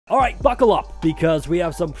Alright, buckle up, because we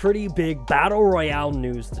have some pretty big Battle Royale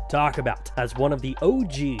news to talk about. As one of the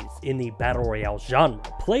OGs in the Battle Royale genre,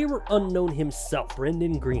 PlayerUnknown himself,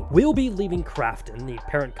 Greene, will be leaving Krafton, the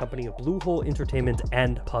parent company of Bluehole Entertainment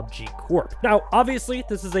and PUBG Corp. Now, obviously,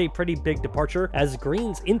 this is a pretty big departure, as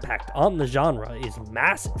Greene's impact on the genre is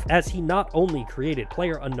massive, as he not only created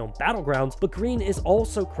PlayerUnknown Battlegrounds, but Greene is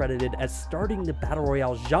also credited as starting the Battle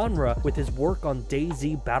Royale genre with his work on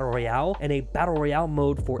DayZ Battle Royale and a Battle Royale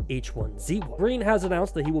mode for H1Z1. Greene has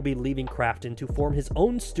announced that he will be leaving Krafton to form his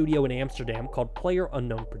own studio in Amsterdam called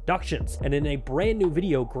PlayerUnknown Productions, and in a brand new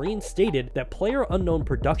video, Greene stated that PlayerUnknown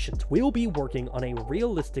Productions will be working on a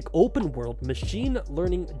realistic open-world machine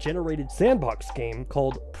learning generated sandbox game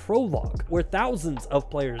called Prologue, where thousands of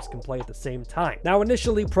players can play at the same time. Now,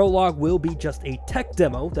 initially, Prologue will be just a tech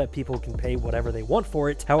demo that people can pay whatever they want for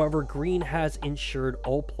it. However, Greene has ensured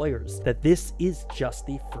all players that this is just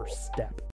the first step.